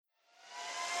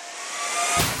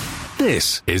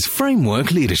This is Framework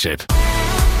Leadership.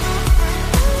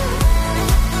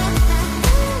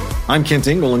 I'm Kent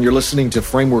Ingle, and you're listening to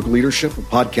Framework Leadership, a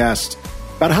podcast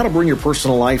about how to bring your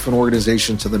personal life and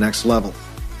organization to the next level.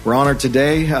 We're honored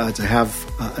today to have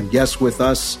a guest with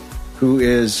us who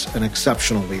is an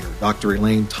exceptional leader, Dr.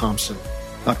 Elaine Thompson.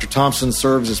 Dr. Thompson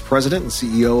serves as president and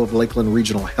CEO of Lakeland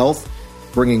Regional Health,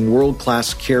 bringing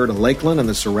world-class care to Lakeland and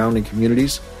the surrounding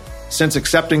communities. Since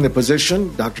accepting the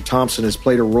position, Dr. Thompson has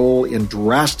played a role in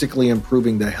drastically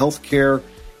improving the healthcare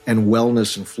and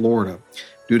wellness in Florida.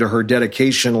 Due to her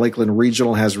dedication, Lakeland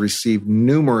Regional has received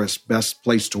numerous Best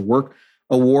Place to Work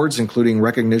awards, including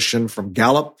recognition from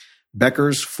Gallup,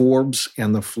 Becker's, Forbes,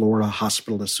 and the Florida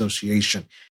Hospital Association.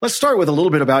 Let's start with a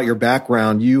little bit about your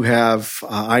background. You have,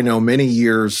 I know, many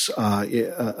years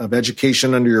of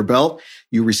education under your belt.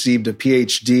 You received a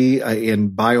PhD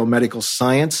in biomedical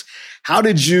science. How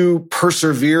did you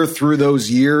persevere through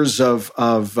those years of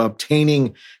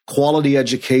obtaining quality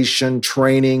education,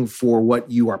 training for what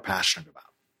you are passionate about?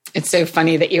 It's so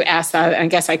funny that you asked that. I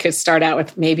guess I could start out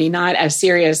with maybe not as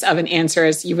serious of an answer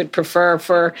as you would prefer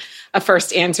for a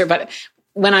first answer. But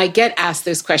when I get asked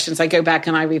those questions, I go back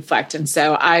and I reflect. And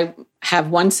so I have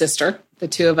one sister. The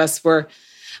two of us were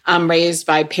raised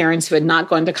by parents who had not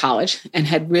gone to college and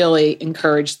had really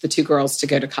encouraged the two girls to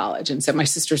go to college. And so my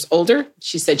sister's older.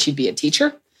 She said she'd be a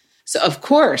teacher. So of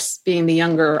course, being the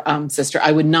younger sister,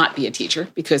 I would not be a teacher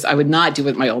because I would not do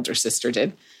what my older sister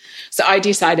did. So I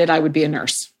decided I would be a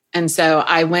nurse. And so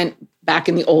I went back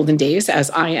in the olden days, as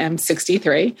I am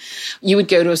 63, you would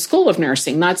go to a school of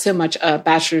nursing, not so much a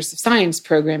bachelor's of science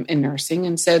program in nursing.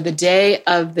 And so the day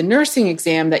of the nursing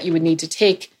exam that you would need to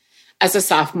take as a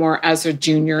sophomore, as a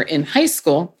junior in high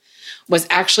school, was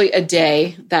actually a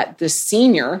day that the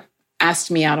senior asked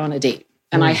me out on a date.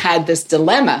 And I had this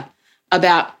dilemma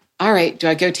about, all right, do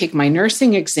I go take my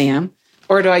nursing exam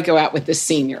or do I go out with the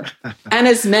senior? And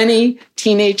as many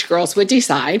teenage girls would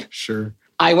decide, sure,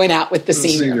 I went out with the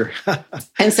senior.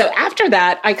 And so after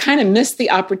that, I kind of missed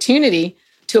the opportunity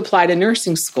to apply to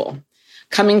nursing school.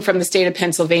 Coming from the state of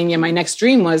Pennsylvania, my next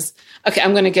dream was, okay,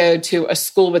 I'm going to go to a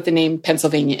school with the name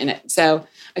Pennsylvania in it. So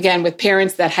again, with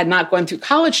parents that had not gone through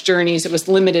college journeys, it was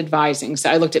limited advising. So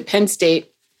I looked at Penn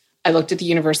State, I looked at the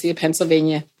University of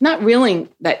Pennsylvania, not realizing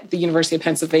that the University of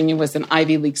Pennsylvania was an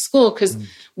Ivy League school because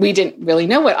we didn't really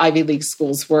know what Ivy League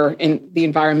schools were in the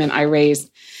environment I raised.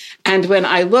 And when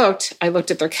I looked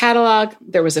at their catalog.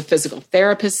 There was a physical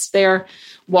therapist there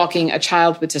walking a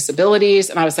child with disabilities.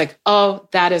 And I was like, oh,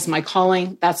 that is my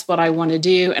calling. That's what I want to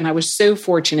do. And I was so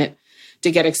fortunate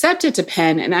to get accepted to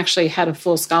Penn and actually had a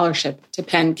full scholarship to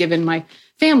Penn, given my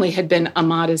family had been a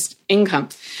modest income.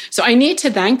 So I need to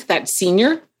thank that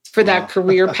senior for that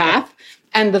career path.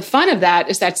 And the fun of that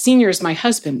is that senior is my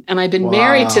husband. And I've been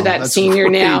married to that senior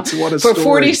now for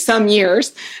 40 some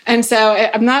years. And so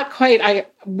I'm not quite, I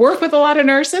work with a lot of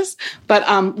nurses, but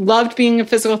loved being a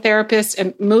physical therapist.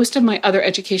 And most of my other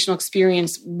educational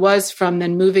experience was from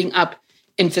then moving up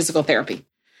in physical therapy.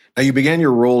 Now, you began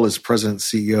your role as president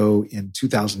and CEO in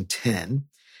 2010.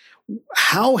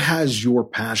 How has your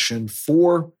passion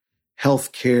for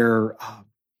healthcare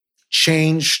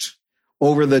changed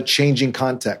over the changing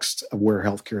context of where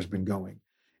healthcare has been going?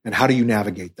 And how do you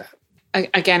navigate that?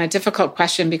 Again, a difficult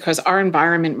question because our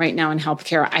environment right now in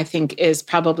healthcare, I think, is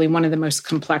probably one of the most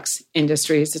complex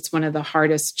industries. It's one of the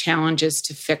hardest challenges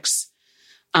to fix,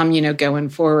 going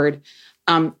forward.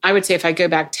 I would say if I go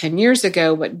back 10 years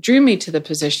ago, what drew me to the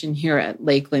position here at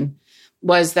Lakeland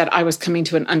was that I was coming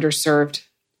to an underserved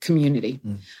community.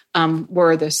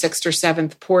 We're the 6th or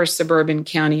 7th poorest suburban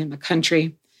county in the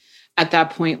country. At that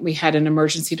point, we had an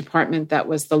emergency department that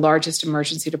was the largest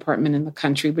emergency department in the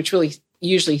country, which really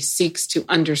usually seeks to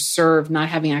underserve, not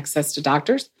having access to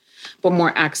doctors, but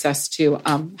more access to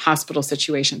hospital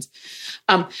situations.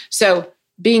 So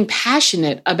being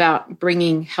passionate about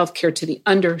bringing healthcare to the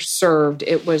underserved,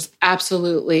 it was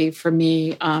absolutely, for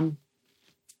me,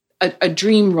 a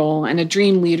dream role and a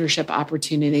dream leadership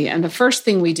opportunity. And the first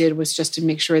thing we did was just to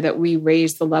make sure that we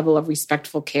raised the level of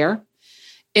respectful care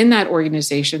in that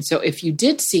organization. So if you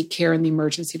did seek care in the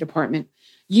emergency department,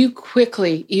 you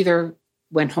quickly either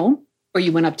went home or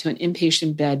you went up to an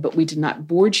inpatient bed, but we did not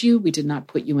board you. We did not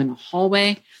put you in a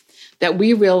hallway. That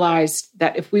we realized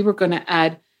that if we were going to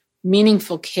add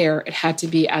meaningful care, it had to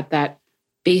be at that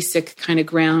basic kind of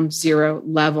ground zero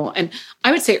level. And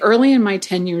I would say early in my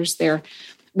 10 years there,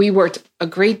 we worked a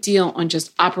great deal on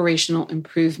just operational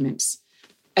improvements.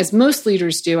 As most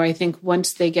leaders do, I think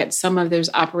once they get some of those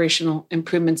operational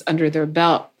improvements under their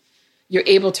belt, you're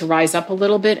able to rise up a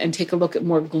little bit and take a look at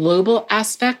more global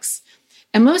aspects.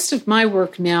 And most of my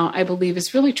work now, I believe,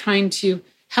 is really trying to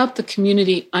help the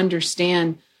community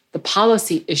understand the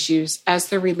policy issues as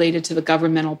they're related to the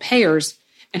governmental payers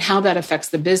and how that affects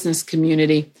the business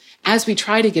community as we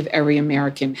try to give every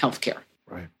American health care.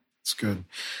 Right. That's good.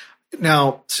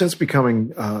 Now, since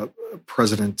becoming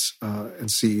president and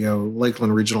CEO,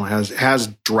 Lakeland Regional has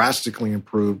drastically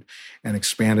improved and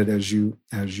expanded, as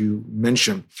you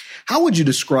mentioned. How would you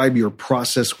describe your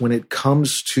process when it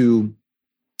comes to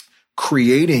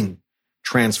creating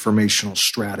transformational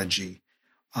strategy?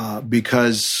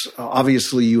 Because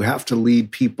obviously you have to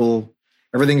lead people.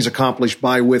 Everything's accomplished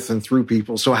by, with, and through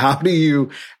people. So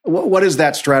what does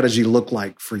that strategy look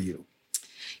like for you?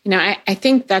 I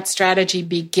think that strategy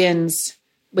begins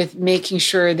with making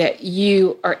sure that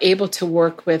you are able to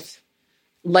work with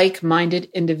like-minded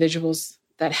individuals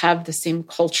that have the same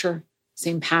culture,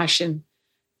 same passion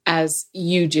as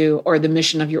you do, or the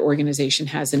mission of your organization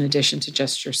has, in addition to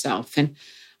just yourself. And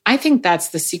I think that's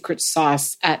the secret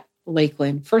sauce at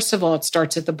Lakeland. First of all, it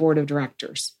starts at the board of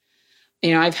directors.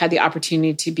 I've had the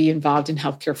opportunity to be involved in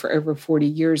healthcare for over 40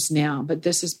 years now, but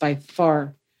this is by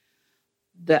far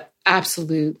the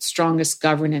absolute strongest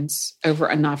governance over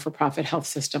a not-for-profit health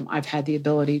system I've had the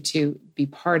ability to be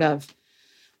part of.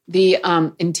 The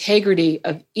integrity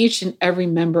of each and every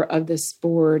member of this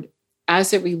board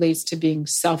as it relates to being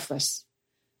selfless,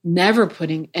 never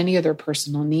putting any of their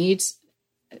personal needs,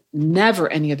 never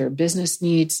any of their business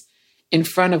needs in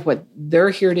front of what they're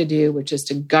here to do, which is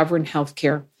to govern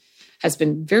healthcare, has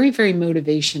been very, very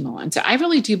motivational. And so I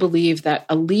really do believe that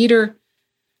a leader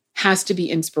has to be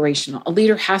inspirational. A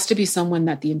leader has to be someone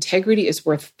that the integrity is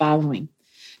worth following.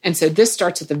 And so this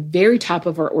starts at the very top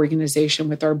of our organization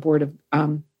with our board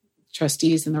of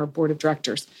trustees and our board of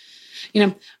directors.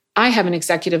 I have an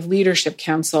executive leadership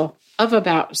council of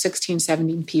about 16,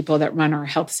 17 people that run our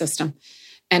health system.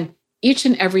 And each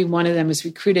and every one of them is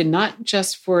recruited not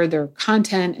just for their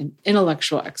content and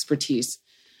intellectual expertise,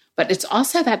 but it's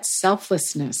also that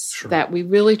selflessness that we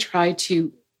really try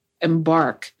to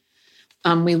embark.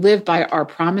 We live by our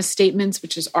promise statements,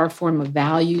 which is our form of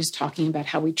values, talking about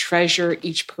how we treasure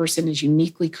each person is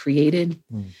uniquely created,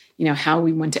 how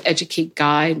we want to educate,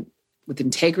 guide with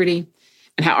integrity,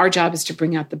 and how our job is to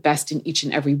bring out the best in each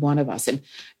and every one of us. And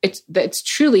it's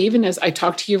truly, even as I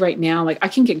talk to you right now, like I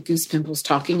can get goosepimples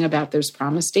talking about those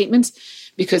promise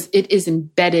statements because it is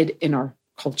embedded in our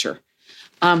culture.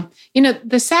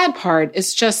 The sad part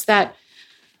is just that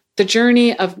the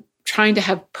journey of trying to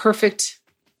have perfect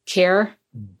care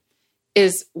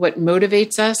is what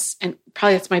motivates us. And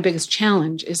probably that's my biggest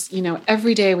challenge is,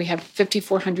 every day we have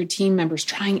 5,400 team members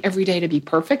trying every day to be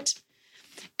perfect.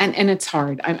 And it's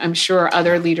hard. I'm sure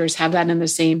other leaders have that in the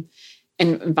same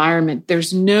environment.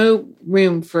 There's no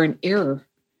room for an error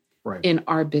in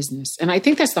our business. And I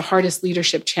think that's the hardest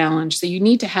leadership challenge. So you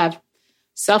need to have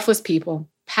selfless people,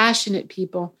 passionate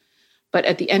people, but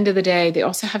at the end of the day, they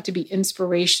also have to be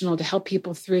inspirational to help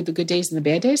people through the good days and the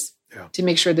bad days to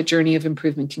make sure the journey of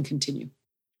improvement can continue.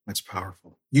 That's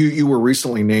powerful. You were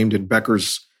recently named in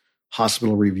Becker's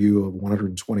Hospital Review of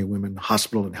 120 Women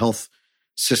Hospital and Health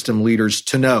System Leaders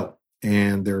to Know,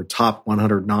 and their top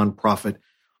 100 nonprofit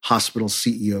hospital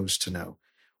CEOs to know.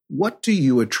 What do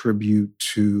you attribute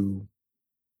to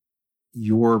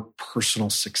your personal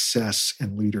success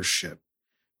and leadership?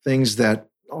 Things that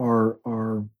are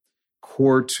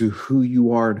core to who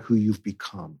you are and who you've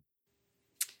become?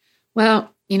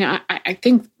 Well, I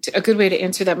think a good way to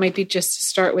answer that might be just to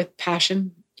start with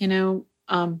passion.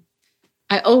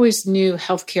 I always knew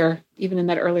healthcare, even in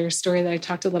that earlier story that I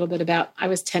talked a little bit about, I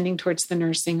was tending towards the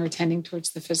nursing or tending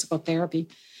towards the physical therapy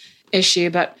issue.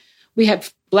 But we had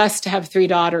blessed to have 3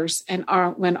 daughters. And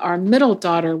when our middle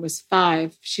daughter was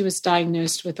 5, she was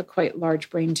diagnosed with a quite large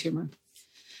brain tumor.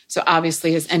 So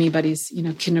obviously, as anybody's,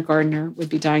 kindergartner would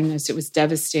be diagnosed, it was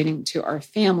devastating to our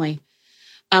family.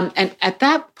 And at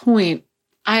that point,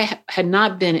 I had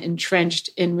not been entrenched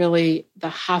in really the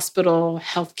hospital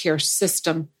healthcare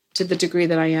system to the degree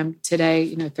that I am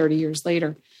today, 30 years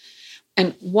later.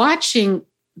 And watching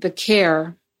the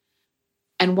care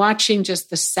and watching just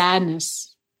the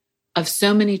sadness of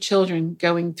so many children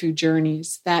going through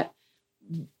journeys that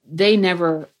they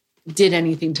never did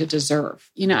anything to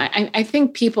deserve. I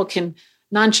think people can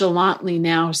nonchalantly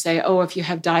now say, oh, if you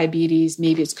have diabetes,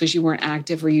 maybe it's because you weren't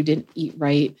active or you didn't eat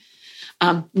right.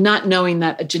 Not knowing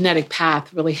that a genetic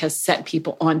path really has set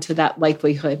people onto that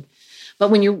likelihood. But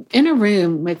when you're in a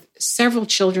room with several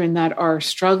children that are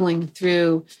struggling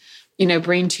through,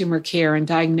 brain tumor care and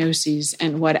diagnoses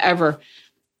and whatever,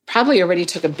 probably already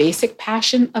took a basic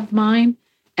passion of mine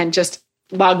and just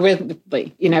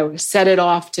logarithmically, set it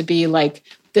off to be like,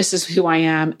 this is who I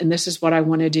am and this is what I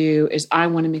want to do is I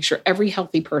want to make sure every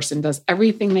healthy person does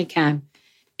everything they can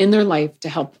in their life to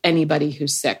help anybody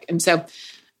who's sick. And so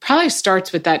probably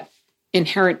starts with that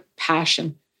inherent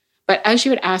passion. But as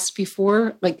you had asked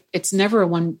before, like it's never a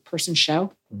one-person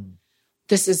show.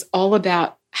 This is all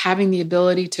about having the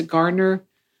ability to garner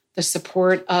the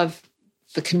support of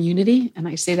the community. And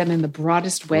I say that in the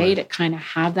broadest way, to kind of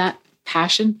have that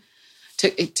passion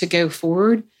to go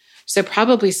forward. So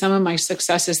probably some of my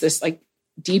success is this like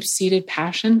deep-seated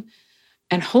passion,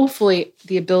 and hopefully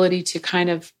the ability to kind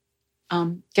of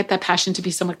get that passion to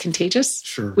be somewhat contagious.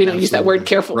 Sure. We don't use that word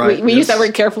carefully. Right, We use that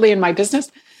word carefully in my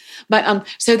business. But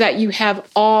so that you have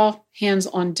all hands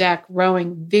on deck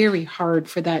rowing very hard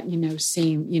for that,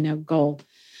 same, goal.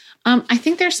 I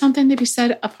think there's something to be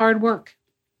said of hard work.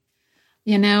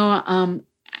 I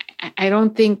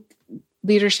don't think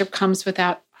leadership comes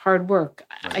without hard work.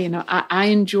 I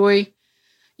enjoy,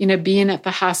 being at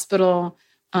the hospital.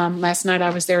 Last night I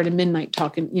was there at midnight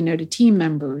talking, to team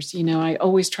members. I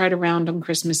always try to round on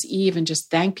Christmas Eve and just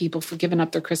thank people for giving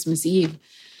up their Christmas Eve.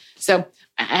 So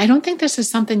I don't think this is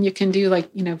something you can do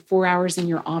 4 hours in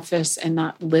your office and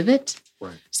not live it.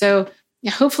 Right. So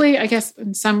hopefully, I guess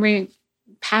in summary,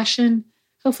 passion.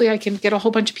 Hopefully I can get a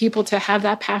whole bunch of people to have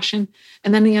that passion.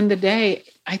 And then at the end of the day,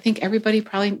 I think everybody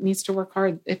probably needs to work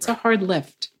hard. It's a hard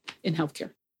lift in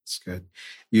healthcare. That's good.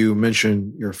 You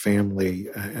mentioned your family,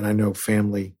 and I know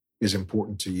family is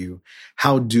important to you.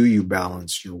 How do you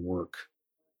balance your work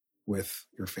with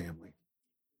your family?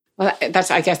 Well, that's,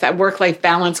 I guess, that work-life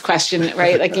balance question,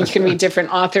 right? Like you can read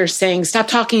different authors saying, stop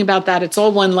talking about that. It's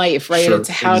all one life, right? Sure, it's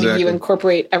how do you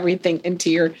incorporate everything into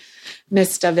your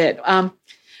midst of it?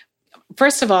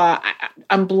 First of all,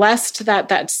 I'm blessed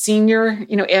that senior,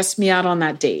 asked me out on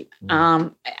that date. I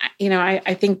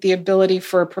think the ability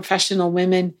for professional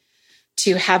women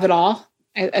to have it all,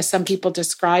 as some people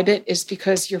describe it, is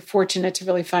because you're fortunate to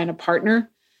really find a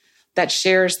partner that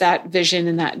shares that vision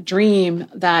and that dream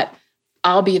that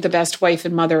I'll be the best wife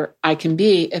and mother I can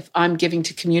be if I'm giving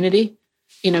to community,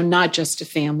 not just to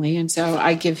family. And so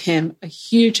I give him a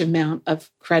huge amount of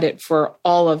credit for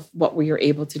all of what we are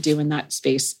able to do in that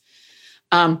space.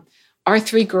 Our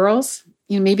 3 girls,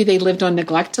 maybe they lived on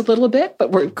neglect a little bit,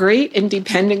 but we're great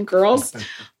independent girls.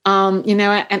 And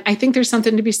I think there's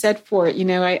something to be said for it.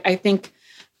 I think,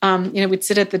 we'd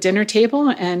sit at the dinner table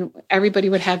and everybody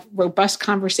would have robust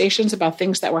conversations about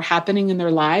things that were happening in their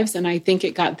lives. And I think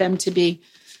it got them to be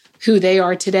who they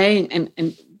are today.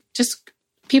 And just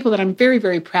people that I'm very,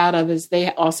 very proud of is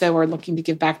they also are looking to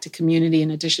give back to community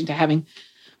in addition to having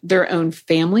their own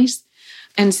families.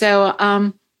 And so,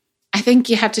 I think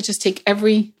you have to just take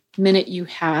every minute you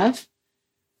have,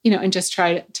 and just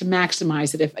try to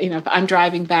maximize it. If I'm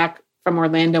driving back from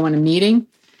Orlando on a meeting,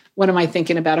 what am I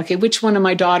thinking about? Okay, which one of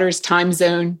my daughter's time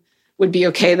zone would be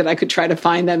okay that I could try to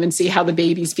find them and see how the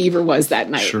baby's fever was that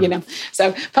night, Sure.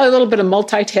 So probably a little bit of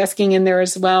multitasking in there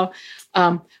as well.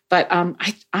 But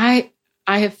I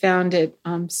have found it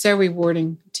so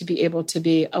rewarding to be able to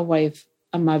be a wife,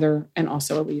 a mother, and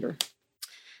also a leader.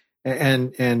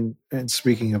 And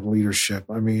speaking of leadership,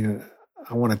 I mean,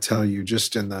 I want to tell you,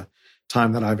 just in the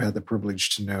time that I've had the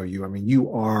privilege to know you, I mean,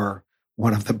 you are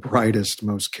one of the brightest,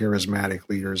 most charismatic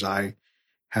leaders I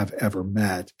have ever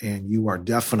met. And you are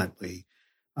definitely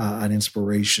an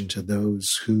inspiration to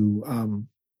those who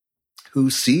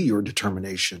see your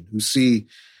determination, who see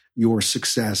your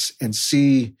success and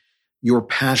see your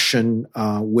passion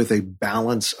with a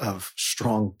balance of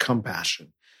strong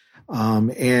compassion.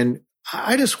 And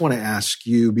I just want to ask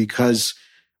you, because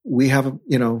we have,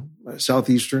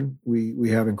 Southeastern, we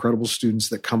have incredible students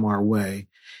that come our way,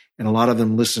 and a lot of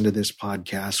them listen to this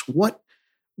podcast. What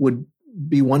would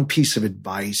be one piece of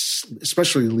advice,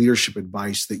 especially leadership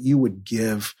advice, that you would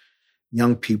give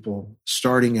young people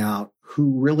starting out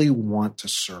who really want to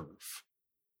serve?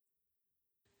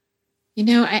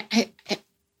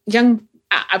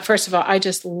 First of all, I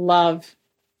just love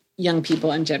young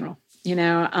people in general.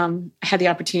 I had the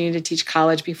opportunity to teach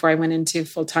college before I went into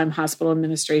full-time hospital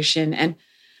administration, and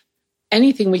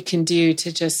anything we can do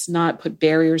to just not put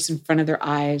barriers in front of their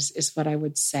eyes is what I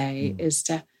would say, is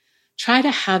to try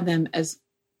to have them as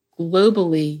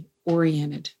globally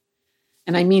oriented.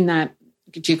 And I mean that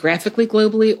geographically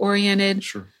globally oriented,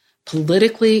 Sure.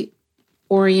 politically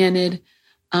oriented.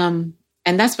 And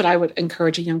that's what I would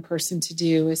encourage a young person to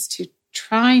do, is to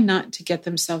try not to get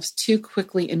themselves too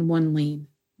quickly in one lane,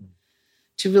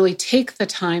 to really take the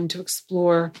time to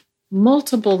explore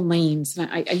multiple lanes. And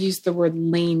I use the word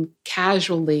lane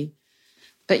casually,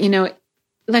 but,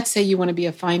 let's say you want to be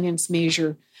a finance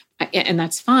major, and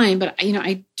that's fine. But,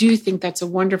 I do think that's a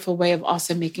wonderful way of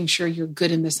also making sure you're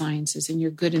good in the sciences and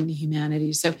you're good in the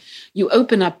humanities. So you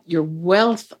open up your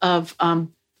wealth of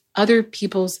other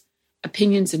people's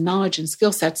opinions and knowledge and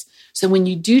skill sets. So when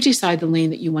you do decide the lane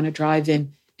that you want to drive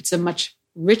in, it's a much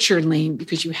richer lane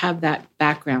because you have that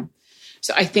background.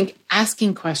 So I think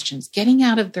asking questions, getting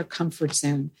out of their comfort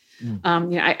zone.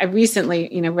 I recently,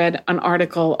 read an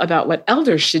article about what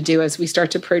elders should do as we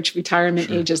start to approach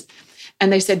retirement ages.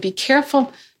 And they said, be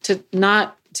careful to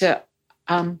not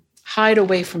hide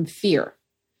away from fear.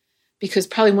 Because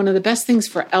probably one of the best things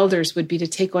for elders would be to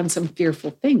take on some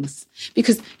fearful things.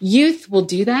 Because youth will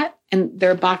do that and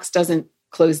their box doesn't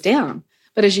close down.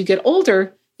 But as you get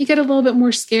older, you get a little bit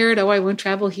more scared. Oh, I won't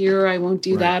travel here. I won't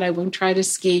do that. I won't try to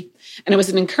ski. And it was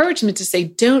an encouragement to say,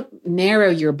 don't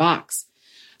narrow your box.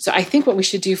 So I think what we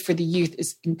should do for the youth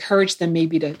is encourage them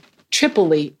maybe to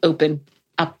triply open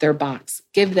up their box.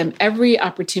 Give them every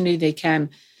opportunity they can,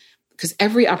 because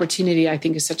every opportunity, I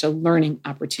think, is such a learning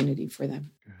opportunity for them.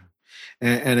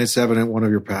 And it's evident one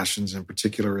of your passions in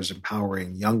particular is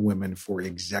empowering young women for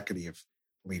executive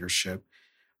leadership.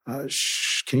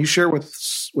 Can you share with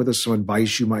us some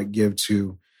advice you might give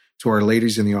to our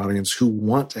ladies in the audience who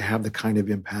want to have the kind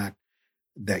of impact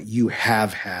that you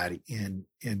have had in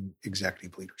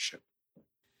executive leadership?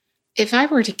 If I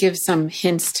were to give some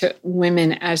hints to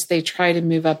women as they try to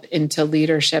move up into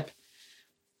leadership,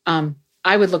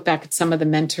 I would look back at some of the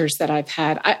mentors that I've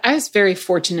had. I was very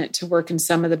fortunate to work in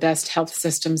some of the best health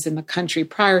systems in the country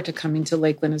prior to coming to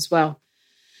Lakeland as well.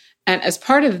 And as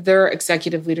part of their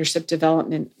executive leadership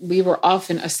development, we were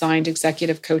often assigned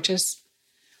executive coaches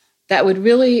that would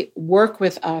really work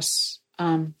with us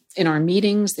in our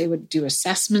meetings. They would do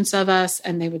assessments of us,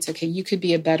 and they would say, okay, you could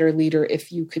be a better leader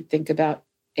if you could think about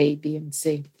A, B, and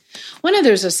C. One of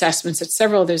those assessments that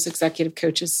several of those executive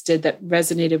coaches did that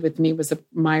resonated with me was a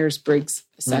Myers-Briggs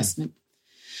assessment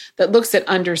that looks at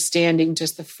understanding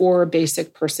just the 4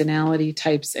 basic personality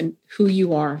types and who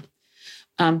you are,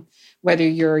 whether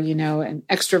you're, an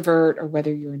extrovert or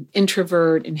whether you're an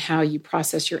introvert, and how you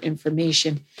process your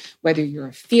information, whether you're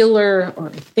a feeler or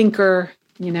a thinker,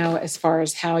 as far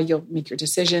as how you'll make your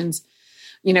decisions,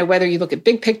 whether you look at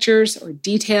big pictures or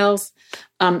details,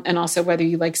 and also whether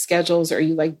you like schedules or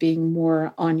you like being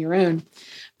more on your own.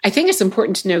 I think it's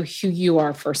important to know who you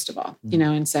are, first of all,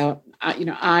 and so,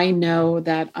 I know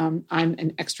that I'm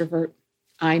an extrovert.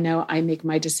 I know I make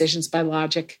my decisions by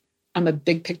logic. I'm a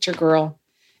big picture girl,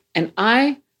 and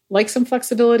I like some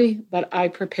flexibility, but I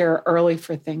prepare early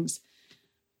for things.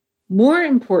 More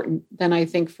important than I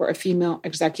think for a female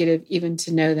executive even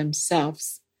to know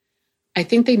themselves, I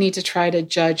think they need to try to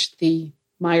judge the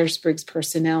Myers-Briggs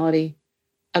personality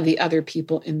of the other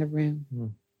people in the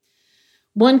room.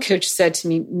 One coach said to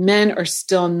me, men are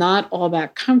still not all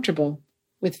that comfortable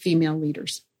with female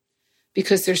leaders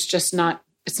because there's just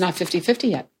it's not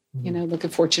 50-50 yet. Look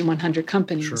at Fortune 100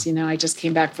 companies. Sure. I just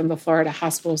came back from the Florida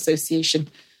Hospital Association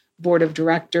board of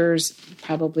directors,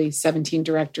 probably 17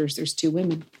 directors. There's 2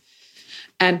 women.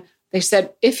 And they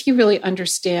said, if you really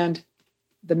understand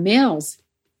the males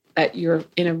that you're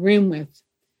in a room with,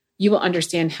 you will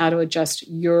understand how to adjust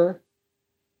your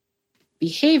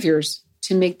behaviors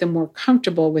to make them more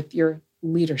comfortable with your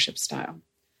leadership style.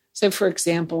 So, for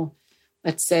example,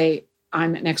 let's say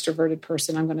I'm an extroverted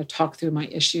person. I'm going to talk through my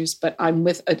issues, but I'm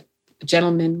with a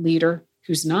gentleman leader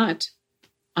who's not.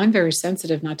 I'm very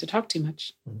sensitive not to talk too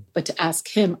much, but to ask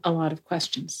him a lot of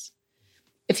questions.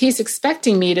 If he's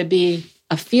expecting me to be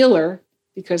a feeler,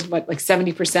 because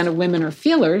 70% of women are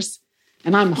feelers,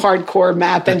 and I'm a hardcore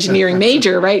math engineering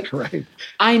major, right? Right.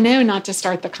 I know not to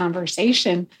start the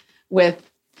conversation with,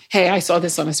 hey, I saw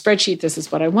this on a spreadsheet. This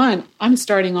is what I want. I'm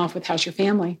starting off with, how's your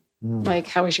family?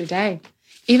 How was your day?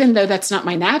 Even though that's not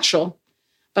my natural,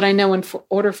 but I know in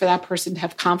order for that person to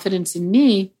have confidence in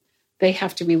me, they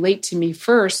have to relate to me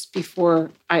first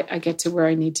before I get to where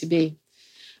I need to be.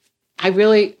 I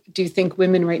really do think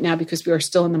women right now, because we are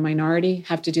still in the minority,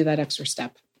 have to do that extra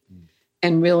step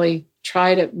and really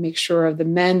try to make sure the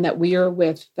men that we are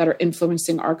with that are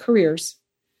influencing our careers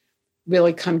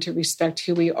really come to respect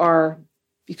who we are,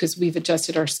 because we've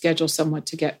adjusted our schedule somewhat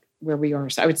to get where we are.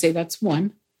 So I would say that's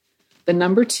one. The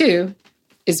number 2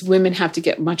 is women have to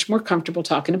get much more comfortable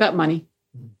talking about money,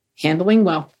 handling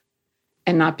wealth,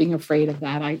 and not being afraid of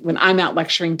that. When I'm out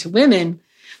lecturing to women,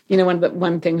 one of the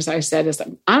one things I said is,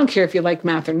 I don't care if you like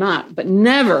math or not, but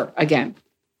never again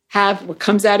have what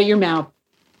comes out of your mouth,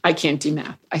 I can't do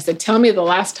math. I said, tell me the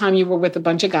last time you were with a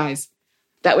bunch of guys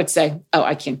that would say, oh,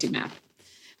 I can't do math.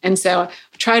 And so I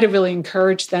try to really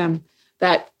encourage them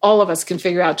that all of us can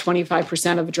figure out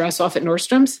 25% of a dress off at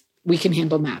Nordstrom's. We can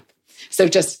handle math. So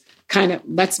just kind of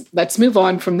let's move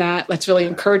on from that. Let's really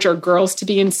encourage our girls to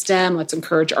be in STEM. Let's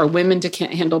encourage our women to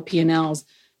handle P&Ls,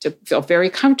 to feel very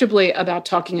comfortably about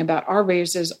talking about our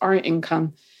raises, our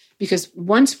income, Because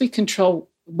once we control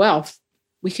wealth,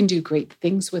 we can do great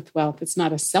things with wealth. It's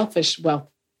not a selfish wealth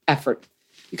effort.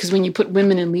 Because when you put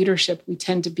women in leadership, we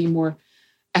tend to be more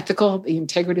ethical. The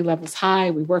integrity level's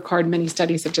high. We work hard. Many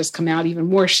studies have just come out even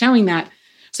more showing that.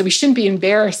 So we shouldn't be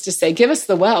embarrassed to say, give us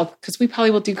the wealth, because we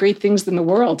probably will do great things in the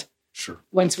world. Sure.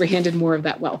 Once we're handed more of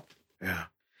that wealth. Yeah.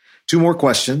 2 more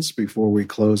questions before we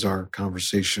close our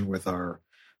conversation with our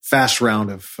fast round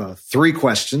of 3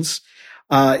 questions.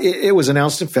 It was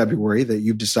announced in February that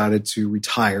you've decided to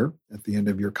retire at the end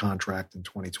of your contract in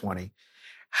 2020.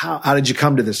 How did you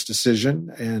come to this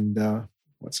decision, and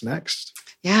what's next?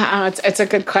 Yeah, it's a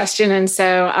good question. And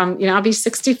so, I'll be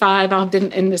 65. I've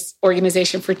been in this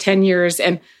organization for 10 years,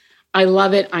 and I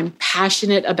love it. I'm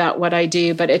passionate about what I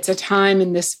do, but it's a time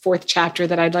in this 4th chapter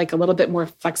that I'd like a little bit more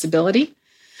flexibility.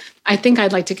 I think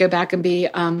I'd like to go back and be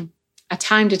a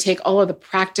time to take all of the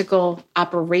practical,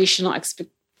 operational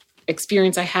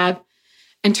experience I have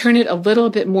and turn it a little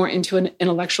bit more into an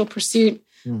intellectual pursuit.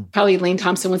 Probably Lane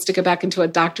Thompson wants to go back into a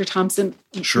Dr. Thompson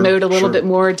mode a little bit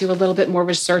more, do a little bit more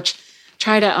research,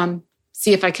 try to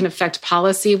see if I can affect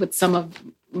policy with some of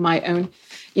my own,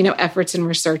 efforts in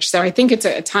research. So I think it's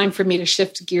a time for me to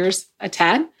shift gears a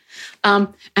tad.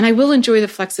 And I will enjoy the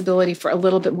flexibility for a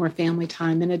little bit more family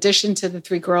time. In addition to the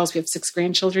 3 girls, we have 6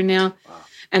 grandchildren now. Wow.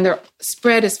 And they're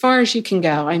spread as far as you can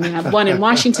go. I mean, I have one in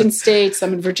Washington State,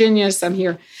 some in Virginia, some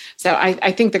here. So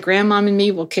I think the grandmom in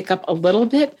me will kick up a little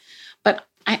bit, but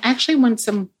I actually want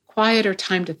some quieter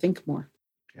time to think more.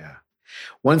 Yeah.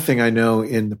 One thing I know,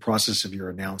 in the process of your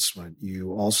announcement,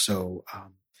 you also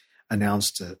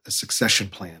announced a succession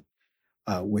plan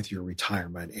with your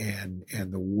retirement, and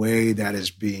the way that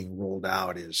is being rolled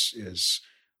out is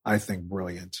I think,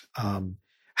 brilliant.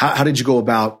 How did you go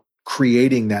about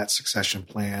creating that succession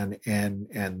plan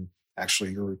and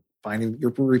actually you're finding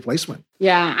your replacement?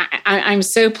 Yeah, I'm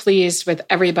so pleased with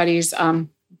everybody's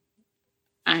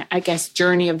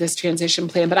journey of this transition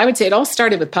plan. But I would say it all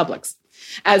started with Publix.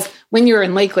 As when you're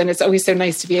in Lakeland, it's always so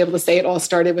nice to be able to say it all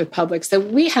started with Publix. So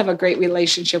we have a great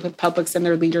relationship with Publix and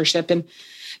their leadership. And,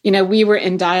 we were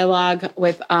in dialogue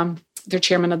with their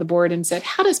chairman of the board and said,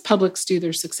 how does Publix do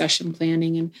their succession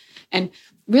planning? And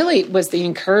really was the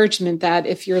encouragement that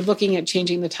if you're looking at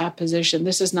changing the top position,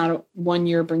 this is not a 1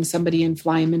 year, bring somebody in,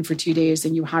 fly them in for 2 days,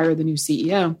 and you hire the new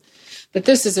CEO. That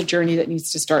this is a journey that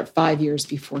needs to start 5 years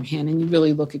beforehand, and you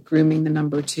really look at grooming the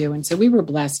number 2. And so we were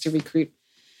blessed to recruit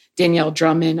Danielle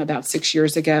Drummond about 6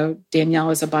 years ago.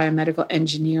 Danielle is a biomedical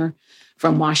engineer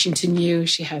from Washington U.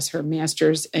 She has her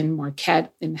master's in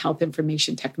Marquette in health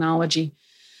information technology.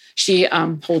 She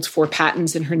holds 4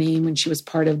 patents in her name when she was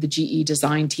part of the GE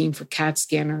design team for CAT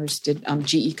scanners, did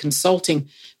GE consulting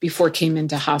before came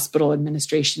into hospital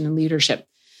administration and leadership.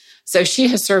 So she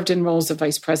has served in roles of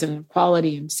vice president of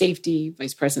quality and safety,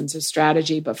 vice president of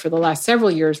strategy. But for the last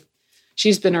several years,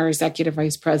 she's been our executive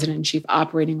vice president and chief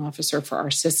operating officer for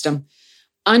our system.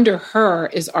 Under her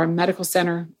is our medical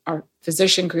center, our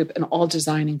physician group, and all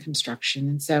design and construction.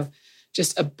 And so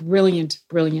just a brilliant,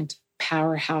 brilliant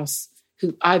powerhouse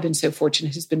who I've been so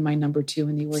fortunate has been my number 2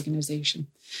 in the organization.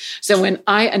 So when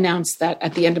I announced that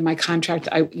at the end of my contract,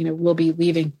 I will be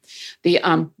leaving, the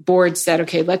board said,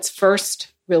 okay, let's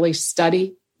first really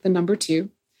study the number 2.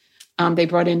 They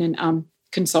brought in an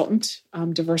consultant,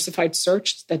 Diversified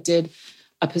Search, that did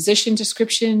a position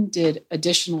description, did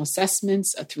additional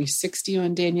assessments, a 360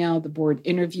 on Danielle. The board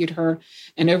interviewed her,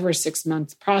 and over a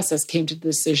 6-month process came to the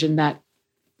decision that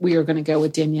we are going to go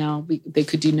with Danielle. They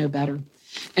could do no better.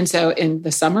 And so in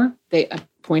the summer, they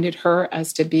appointed her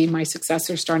as to be my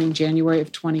successor starting January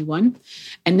of 21.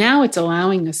 And now it's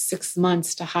allowing us 6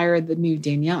 months to hire the new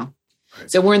Danielle.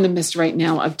 Right. So we're in the midst right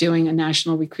now of doing a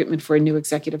national recruitment for a new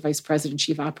executive vice president,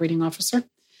 chief operating officer.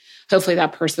 Hopefully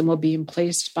that person will be in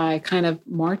place by kind of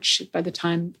March, by the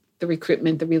time the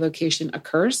recruitment, the relocation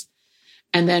occurs.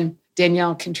 And then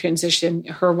Danielle can transition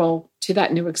her role to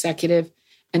that new executive.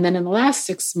 And then in the last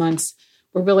 6 months,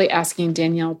 we're really asking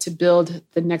Danielle to build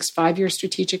the next 5-year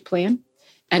strategic plan.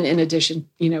 And in addition,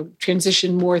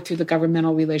 transition more through the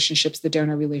governmental relationships, the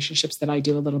donor relationships that I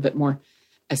do a little bit more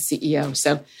as CEO.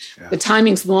 So The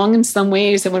timing's long in some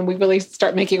ways. And when we really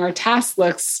start making our task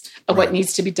lists of what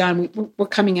needs to be done, we're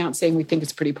coming out saying we think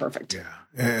it's pretty perfect.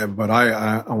 Yeah. But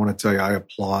I want to tell you, I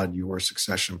applaud your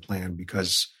succession plan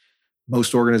because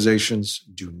most organizations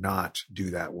do not do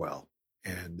that well.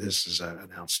 And this is an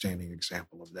outstanding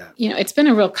example of that. It's been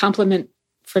a real compliment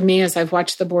for me as I've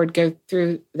watched the board go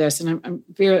through this, and I'm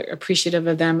very appreciative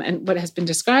of them. And what has been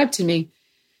described to me,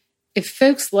 if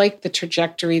folks like the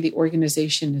trajectory the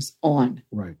organization is on,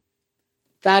 right,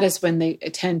 that is when they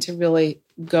tend to really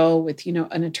go with,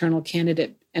 an internal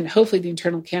candidate And hopefully the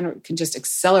internal candidate can just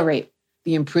accelerate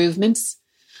the improvements.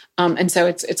 And so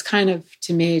it's kind of,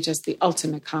 to me, just the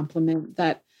ultimate compliment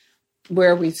that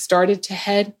where we've started to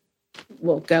head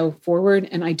will go forward.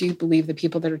 And I do believe the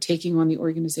people that are taking on the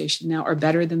organization now are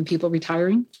better than the people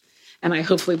retiring. And I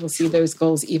hopefully will see those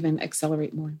goals even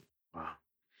accelerate more. Wow.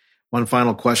 One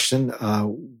final question.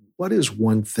 What is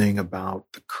one thing about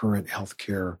the current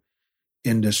healthcare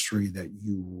industry that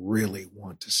you really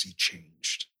want to see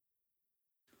changed?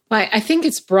 Well, I think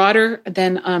it's broader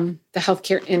than the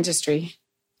healthcare industry.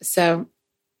 So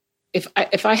if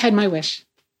I had my wish,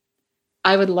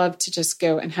 I would love to just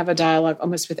go and have a dialogue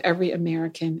almost with every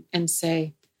American and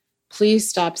say, please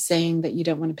stop saying that you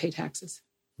don't want to pay taxes.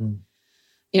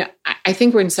 I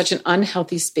think we're in such an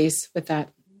unhealthy space with that,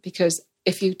 because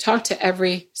if you talk to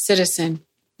every citizen,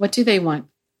 what do they want?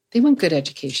 They want good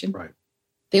education. Right.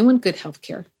 They want good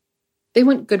healthcare. They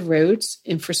want good roads,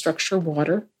 infrastructure,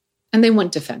 water, and they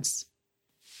want defense.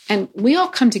 And we all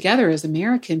come together as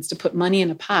Americans to put money in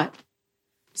a pot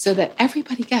so that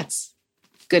everybody gets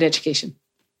good education,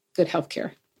 good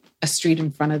healthcare, a street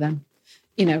in front of them,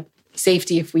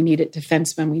 safety if we need it,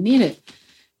 defense when we need it.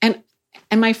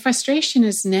 And my frustration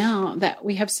is now that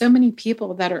we have so many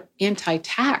people that are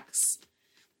anti-tax,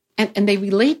 and they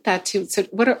relate that to, so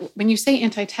when you say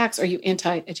anti-tax, are you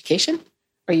anti-education?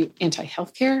 Are you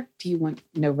anti-healthcare? Do you want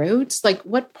no roads? Like,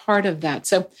 what part of that?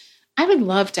 So I would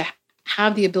love to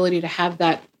have the ability to have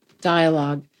that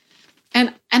dialogue.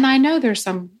 And I know there's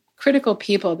some critical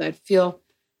people that feel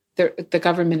the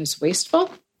government is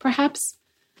wasteful, perhaps.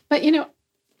 But,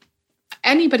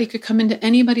 anybody could come into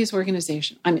anybody's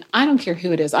organization. I mean, I don't care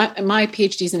who it is. My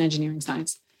PhD is in engineering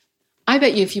science. I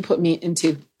bet you if you put me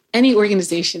into any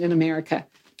organization in America,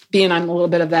 being on a little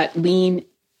bit of that lean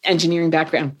engineering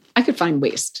background, I could find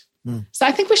waste. So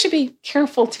I think we should be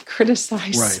careful to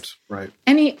criticize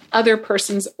any other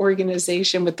person's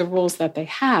organization with the rules that they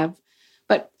have.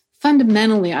 But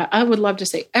fundamentally, I would love to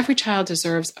say every child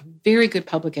deserves a very good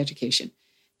public education.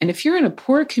 And if you're in a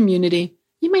poor community,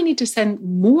 you might need to send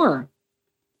more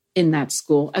in that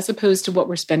school as opposed to what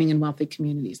we're spending in wealthy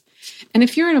communities. And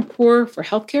if you're in a poor for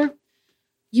healthcare,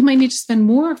 you might need to spend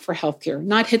more for healthcare,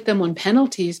 not hit them on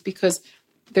penalties, because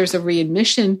there's a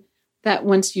readmission that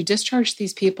once you discharge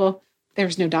these people,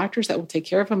 there's no doctors that will take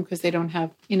care of them because they don't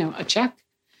have, a check.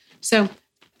 So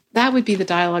that would be the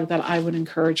dialogue that I would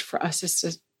encourage for us, is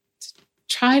to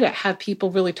try to have people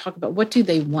really talk about what do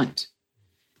they want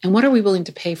and what are we willing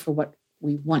to pay for what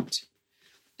we want.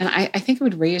 And I think it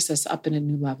would raise us up in a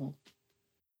new level.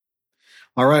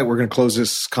 All right, we're going to close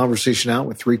this conversation out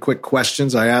with 3 quick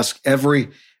questions I ask every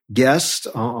guest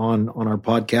on our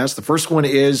podcast. The first one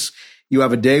is, you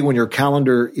have a day when your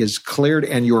calendar is cleared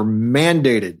and you're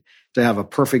mandated to have a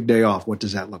perfect day off. What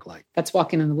does that look like? That's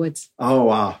walking in the woods. Oh,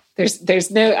 wow.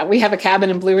 We have a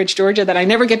cabin in Blue Ridge, Georgia that I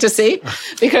never get to see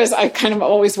because I kind of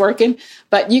always working.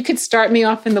 But you could start me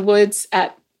off in the woods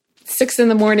at 6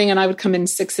 a.m. and I would come in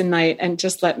 6 p.m. and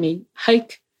just let me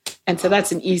hike. And so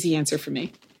that's an easy answer for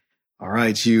me. All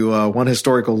right. You, one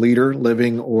historical leader,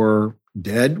 living or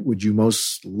dead, would you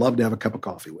most love to have a cup of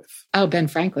coffee with? Oh, Ben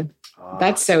Franklin.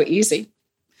 That's so easy.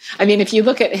 I mean, if you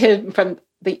look at him from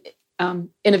the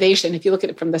innovation, if you look at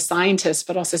it from the scientist,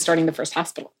 but also starting the first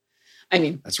hospital. I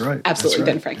mean, that's right. Absolutely, that's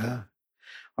right. Ben Franklin. Yeah.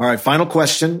 All right. Final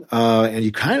question. And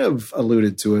you kind of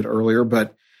alluded to it earlier,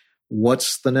 but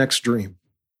what's the next dream?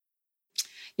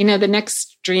 The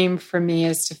next dream for me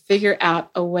is to figure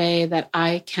out a way that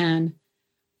I can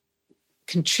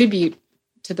contribute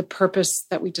to the purpose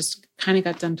that we just kind of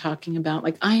got done talking about.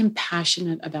 Like, I am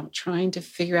passionate about trying to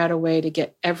figure out a way to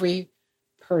get every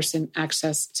person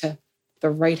access to the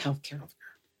right healthcare,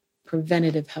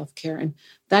 preventative healthcare. And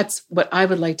that's what I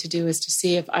would like to do, is to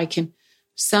see if I can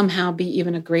somehow be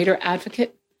even a greater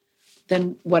advocate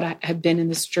than what I have been in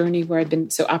this journey where I've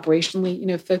been so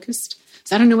operationally, focused.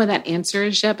 So I don't know what that answer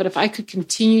is yet, but if I could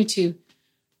continue to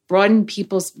broaden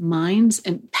people's minds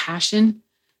and passion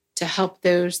to help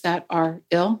those that are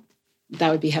ill, that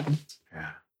would be heaven.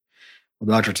 Yeah.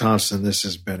 Well, Dr. Thompson, this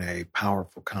has been a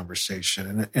powerful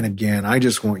conversation. And again, I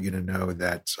just want you to know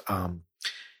that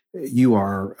you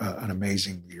are an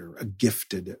amazing leader, a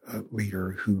gifted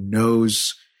leader who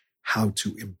knows how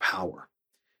to empower.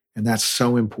 And that's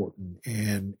so important.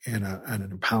 And an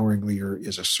empowering leader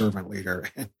is a servant leader.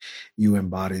 And you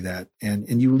embody that.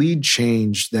 And you lead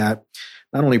change that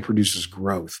not only produces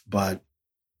growth, but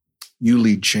you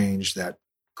lead change that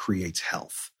creates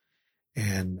health.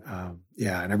 And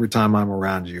and every time I'm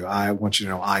around you, I want you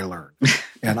to know I learn.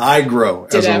 and I grow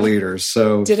as a leader.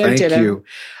 So thank you.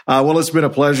 Well, it's been a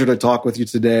pleasure to talk with you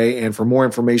today. And for more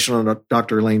information on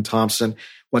Dr. Elaine Thompson,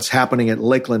 what's happening at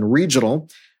Lakeland Regional,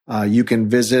 you can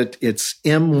visit, it's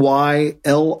mylrh.org,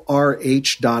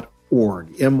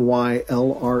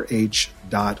 mylrh.org.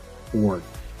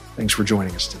 Thanks for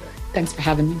joining us today. Thanks for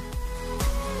having me.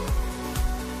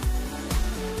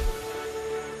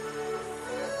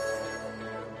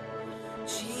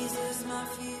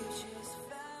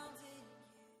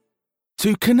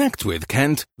 To connect with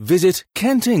Kent, visit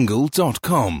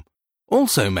kentingle.com.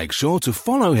 Also make sure to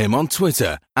follow him on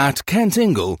Twitter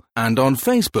 @KentIngle and on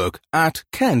Facebook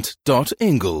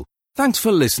 @kent.ingle. Thanks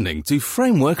for listening to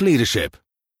Framework Leadership.